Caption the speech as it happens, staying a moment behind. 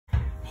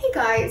Hey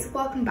guys,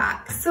 welcome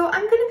back. So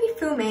I'm going to be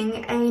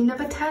filming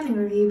another tanning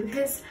review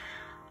because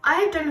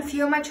I've done a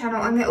few on my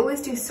channel and they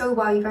always do so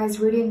well. You guys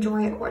really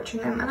enjoy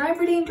watching them and I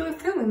really enjoy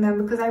filming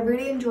them because I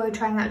really enjoy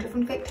trying out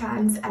different fake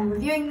tans and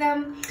reviewing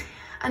them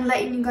and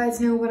letting you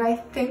guys know what I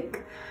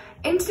think.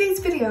 In today's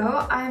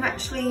video,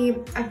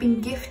 I've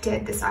been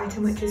gifted this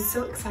item, which is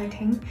so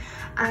exciting,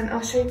 and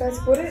I'll show you guys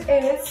what it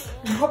is.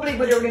 You probably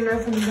would already know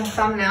from the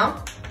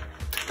thumbnail,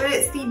 but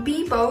it's the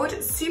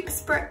Bbold Super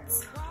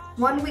Spritz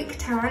 1 week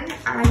tan,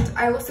 and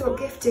I also got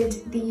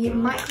gifted the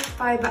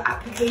microfiber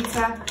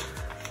applicator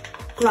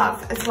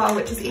glove as well,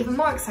 which is even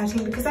more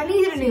exciting because I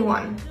needed a new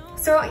one.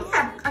 So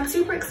yeah, I'm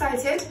super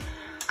excited.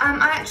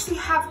 I actually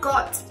have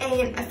got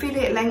an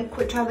affiliate link,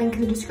 which I'll link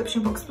in the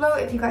description box below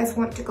if you guys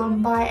want to go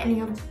and buy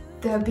any of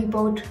the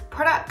Bbold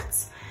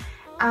products.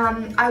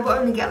 I will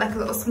only get like a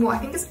little small, I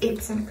think it's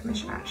 8%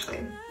 commission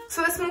actually.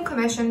 So a small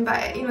commission,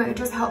 but you know, it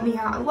does help me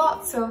out a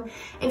lot. So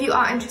if you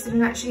are interested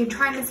in actually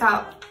trying this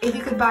out, if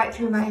you could buy it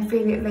through my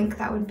affiliate link,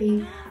 that would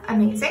be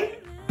amazing.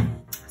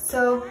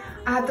 So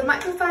I have the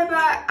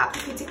microfiber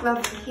applicator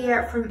glove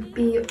here from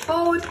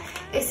Bbold.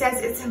 It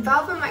says it's a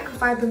velvet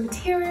microfiber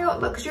material,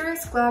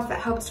 luxurious glove that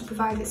helps to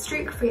provide a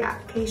streak-free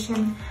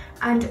application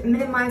and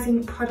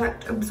minimizing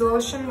product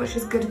absorption, which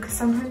is good because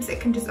sometimes it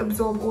can just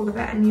absorb all of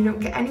it and you don't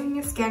get any in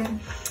your skin.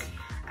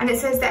 And it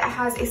says that it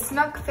has a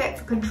snug fit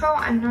for control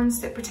and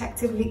non-slip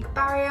protective leak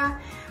barrier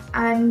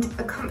and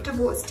a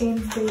comfortable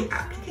stain-free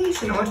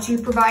application, or to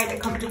provide a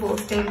comfortable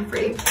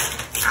stain-free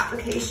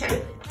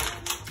application.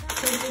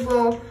 So we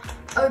will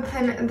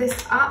open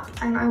this up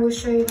and I will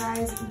show you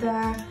guys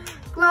the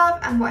glove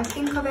and what I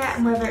think of it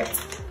and whether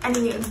it's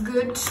any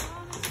good.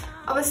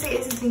 Obviously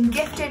it has been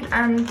gifted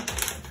and,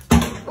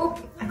 oh,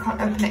 I can't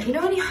open it. You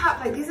know when you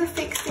have, like, these are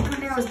fake sticker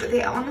nails, but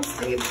they are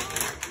honestly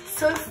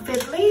so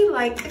fiddly.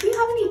 Like, if you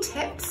have any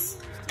tips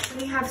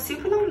when you have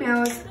super long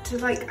nails to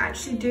like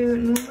actually do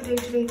normal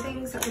day-to-day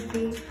things, that would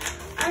be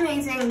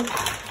amazing.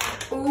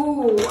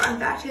 Oh,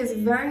 and that is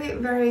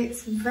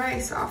very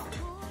soft.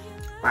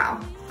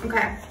 Wow.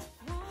 Okay.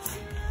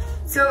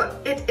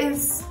 So it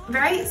is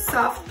very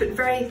soft but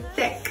very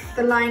thick,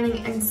 the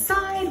lining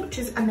inside, which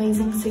is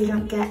amazing so you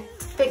don't get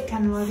fake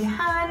tan all over your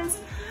hands.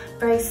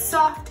 Very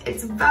soft,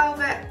 it's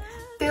velvet.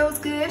 Feels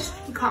good,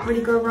 you can't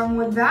really go wrong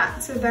with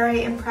that, so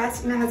very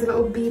impressed. And it has a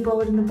little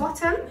Bbold in the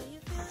bottom.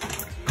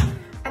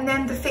 And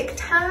then the fake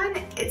tan,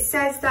 it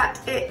says that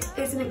it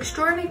is an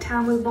extraordinary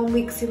tan with 1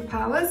 week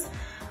superpowers.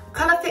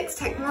 Color Fix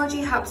technology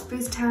helps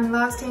boost tan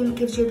lasting,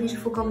 gives you a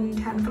beautiful golden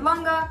tan for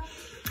longer.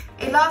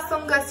 A last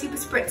longer Super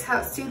Spritz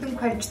helps soothe and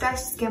quench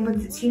thirsty skin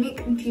with its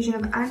unique infusion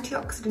of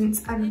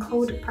antioxidants and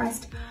cold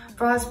pressed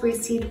raspberry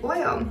seed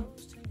oil.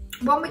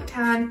 1 week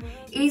tan,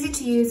 easy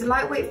to use,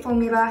 lightweight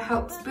formula,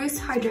 helps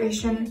boost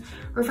hydration,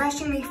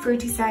 refreshingly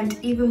fruity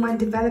scent even when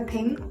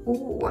developing.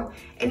 Ooh,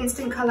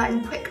 instant color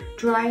and quick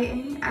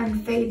drying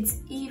and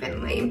fades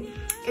evenly.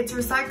 It's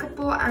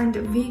recyclable and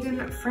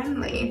vegan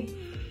friendly.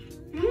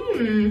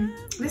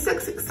 This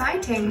looks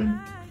exciting.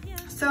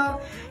 So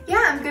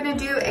yeah, I'm gonna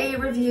do a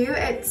review.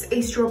 It's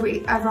a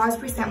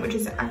raspberry scent, which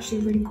is actually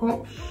really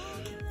cool.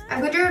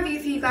 I'm gonna do a review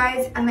for you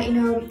guys and let you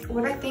know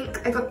what I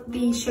think. I got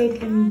the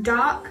shade in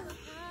dark.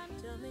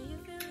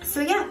 So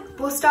yeah,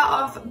 we'll start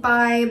off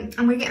by,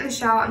 I'm gonna get in the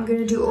shower, I'm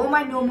gonna do all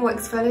my normal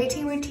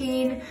exfoliating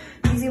routine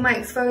using my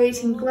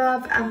exfoliating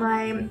glove and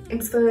my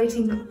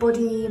exfoliating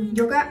body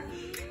yogurt.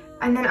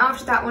 And then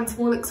after that, once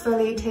we're all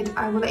exfoliated,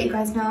 I will let you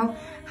guys know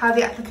how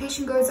the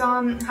application goes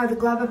on, how the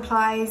glove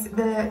applies,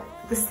 the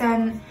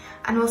scent,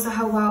 and also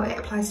how well it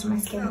applies to my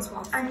skin as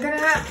well. I've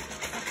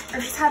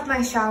just had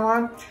my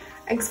shower,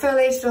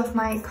 exfoliated off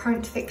my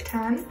current fake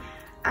tan,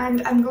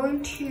 and I'm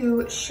going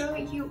to show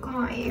you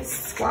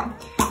guys, well,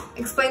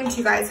 explain to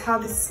you guys how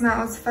this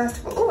smells. First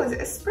of all, oh, is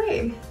it a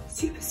spray?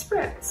 Super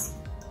Spritz.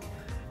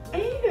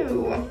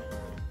 Ew.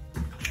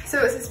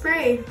 So it's a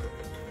spray.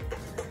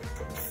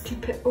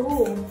 Stupid.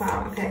 Oh,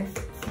 wow, okay.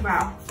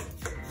 Wow.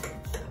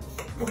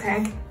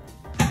 Okay.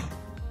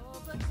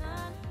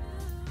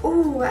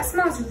 Oh, that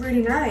smells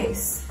really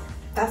nice.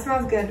 That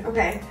smells good.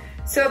 Okay.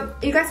 So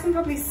you guys can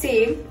probably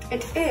see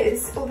it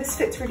is, oh, this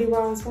fits really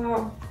well as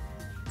well.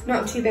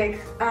 Not too big.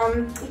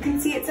 You can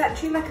see it's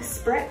actually like a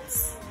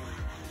spritz.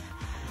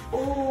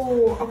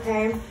 Oh,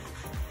 okay.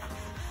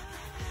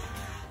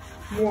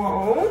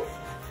 Whoa.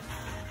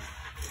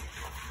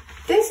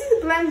 This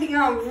is blending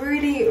out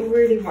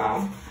really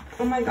well.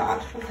 Oh my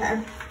god,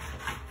 okay.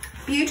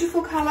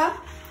 Beautiful color.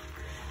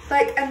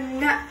 Like a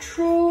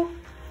natural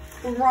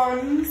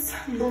bronze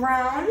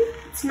brown.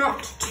 It's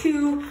not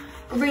too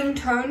green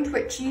toned,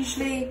 which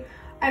usually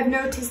I've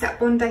noticed that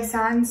Bondi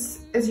Sands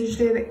is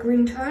usually a bit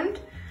green toned.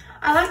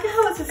 I like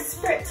how it's a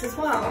spritz as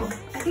well.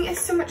 I think it's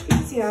so much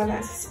easier that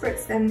it's a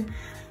spritz than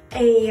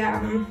a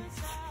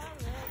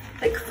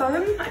like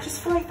foam. I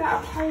just feel like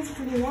that applies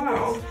really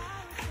well.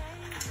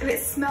 And it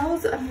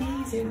smells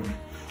amazing.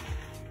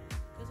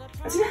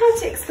 I don't know how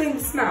to explain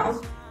the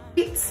smell.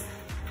 It's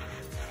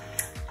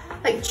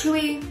like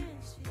chewy,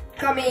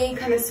 gummy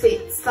kind of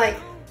sweets. Like,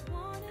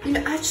 you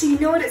know, actually, you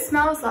know what it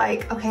smells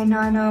like? Okay, no,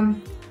 I know.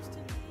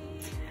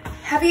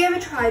 Have you ever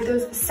tried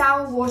those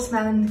sour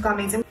watermelon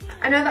gummies?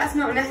 I know that's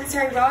not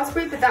necessarily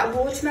raspberry, but that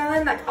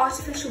watermelon, like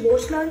artificial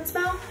watermelon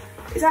smell,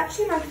 is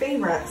actually my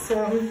favourite,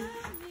 so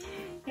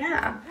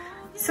yeah.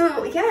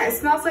 So yeah, it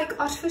smells like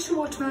artificial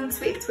watermelon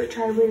sweets, which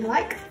I really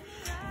like.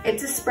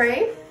 It's a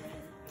spray,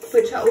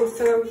 which I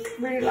also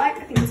really like.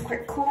 I think it's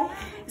quite cool.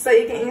 It's like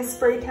you're getting a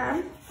spray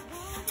tan.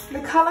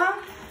 The colour,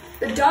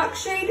 the dark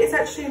shade is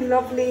actually a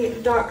lovely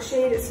dark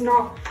shade. It's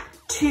not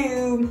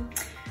too,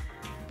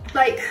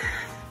 like,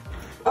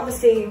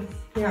 obviously,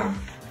 you know,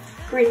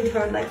 green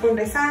tone like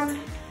Bondi Sands,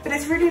 but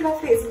it's really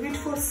lovely. It's a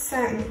beautiful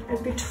scent, a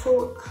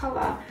beautiful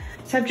colour.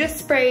 So I've just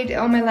sprayed it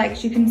on my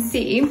legs. You can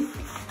see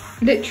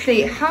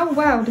literally how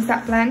well does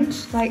that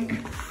blend, like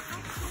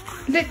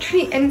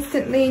literally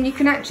instantly, and you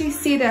can actually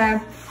see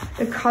the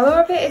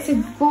colour of it. It's a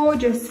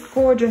gorgeous,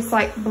 gorgeous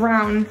like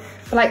brown,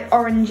 but like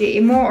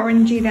orangey, more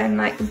orangey than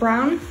like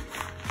brown,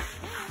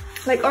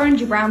 like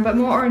orangey brown, but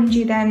more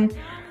orangey than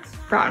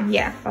brown.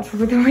 Yeah, that's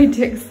probably the way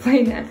to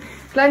explain it.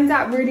 Blends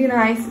out really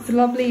nice. It's a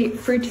lovely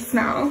fruity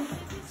smell.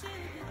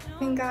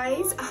 And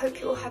guys, I hope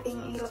you're all having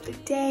a lovely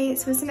day.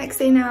 So it's the next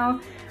day now,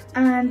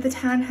 and the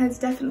tan has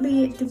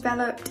definitely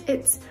developed.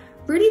 It's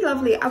really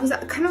lovely. I was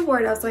kind of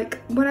worried. I was like,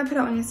 when I put it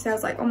on yesterday, I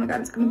was like, oh my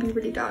god, it's gonna be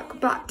really dark,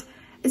 but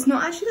it's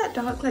not actually that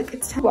dark. Like,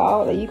 it's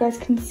well that you guys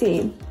can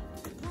see.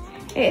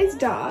 It is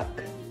dark,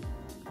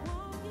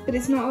 but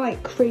it's not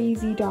like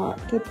crazy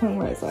dark to the point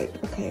where it's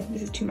like, okay,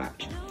 this is too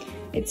much.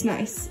 It's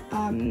nice.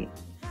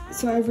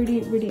 So I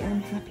really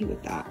am happy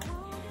with that.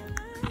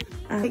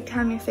 Like,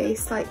 tan your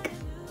face, like,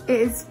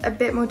 it is a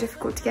bit more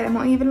difficult to get it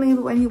more evenly,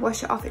 but when you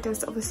wash it off, it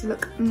does obviously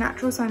look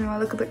natural. So I know I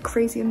look a bit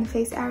crazy in the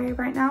face area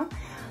right now,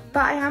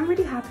 but I am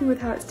really happy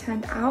with how it's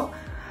turned out.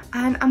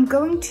 And I'm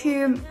going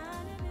to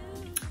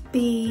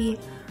be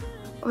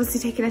obviously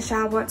taking a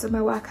shower once of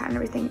my workout and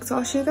everything, so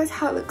I'll show you guys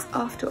how it looks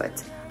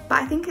afterwards. But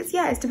I think it's,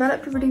 yeah, it's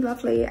developed really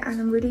lovely, and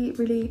I'm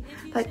really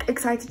like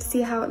excited to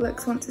see how it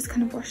looks once it's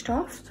kind of washed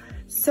off.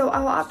 So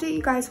I'll update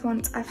you guys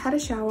once I've had a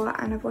shower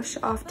and I've washed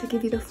it off to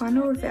give you the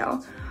final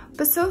reveal.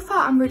 But so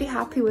far I'm really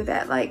happy with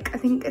it. Like, I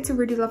think it's a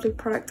really lovely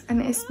product,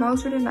 and it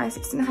smells really nice.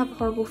 It doesn't have a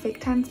horrible fake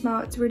tan smell.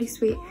 It's really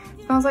sweet.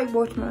 It smells like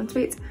watermelon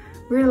sweets.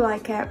 Really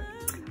like it.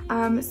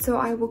 So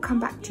I will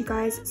come back to you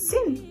guys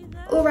soon.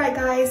 Alright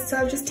guys, so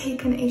I've just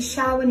taken a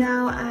shower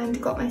now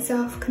and got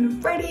myself kind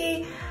of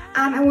ready,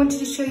 and I wanted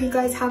to show you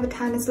guys how the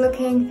tan is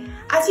looking.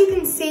 As you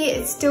can see,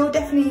 it's still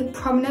definitely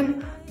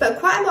prominent, but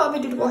quite a lot of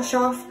it did wash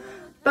off.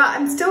 But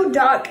I'm still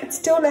dark. It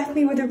still left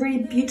me with a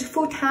really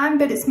beautiful tan,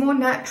 but it's more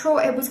natural.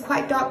 It was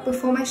quite dark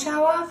before my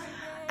shower,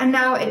 and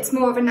now it's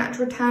more of a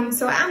natural tan.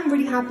 So I am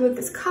really happy with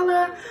this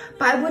colour,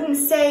 but I wouldn't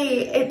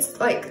say it's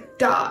like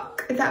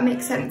dark, if that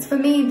makes sense. For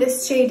me,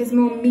 this shade is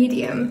more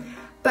medium,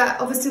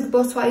 but obviously the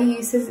bottle I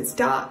use says it's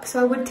dark.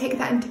 So I would take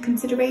that into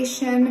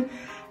consideration,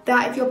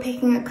 that if you're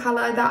picking a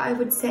colour, that I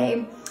would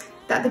say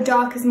that the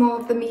dark is more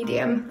of the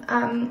medium.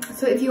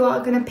 So if you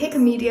are going to pick a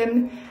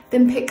medium,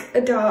 then pick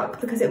a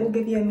dark, because it will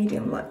give you a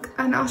medium look.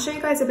 And I'll show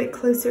you guys a bit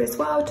closer as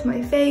well to my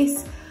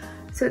face.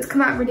 So it's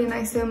come out really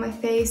nicely on my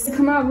face. It's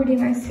come out really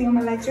nicely on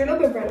my legs. They're a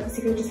little bit red,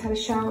 obviously, because I just had a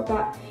shower,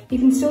 but you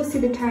can still see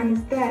the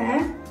tans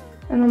there,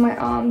 and on my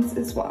arms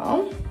as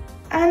well.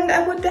 And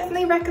I would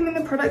definitely recommend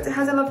the product. It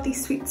has a lovely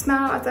sweet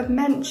smell, as I've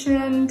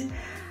mentioned.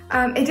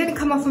 It didn't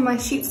come off on my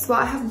sheets as well.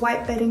 I have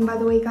white bedding, by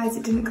the way, guys.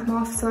 It didn't come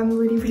off, so I'm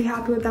really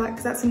happy with that,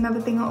 because that's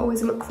another thing I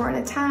always look for in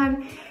a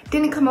tan. It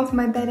didn't come off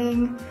my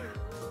bedding.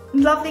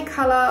 Lovely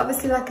colour.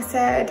 Obviously, like I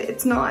said,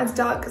 it's not as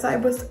dark as I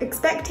was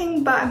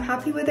expecting, but I'm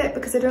happy with it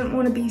because I don't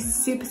want to be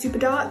super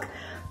dark,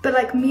 but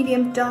like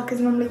medium dark is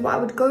normally what I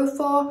would go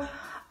for. If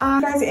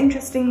you guys are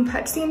interested in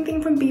purchasing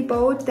anything from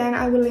Bbold, then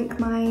I will link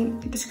the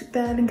link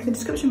in the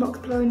description box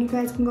below, and you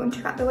guys can go and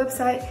check out their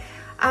website.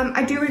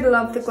 I do really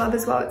love the glove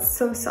as well. It's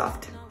so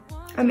soft.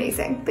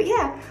 Amazing. But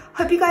yeah,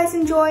 hope you guys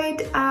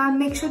enjoyed.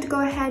 Make sure to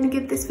go ahead and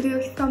give this video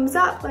a thumbs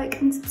up, like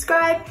and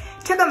subscribe.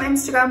 Check out my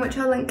Instagram, which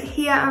I'll link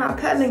here, and I'll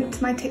put a link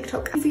to my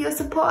TikTok for your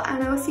support,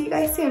 and I will see you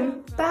guys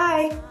soon.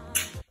 Bye.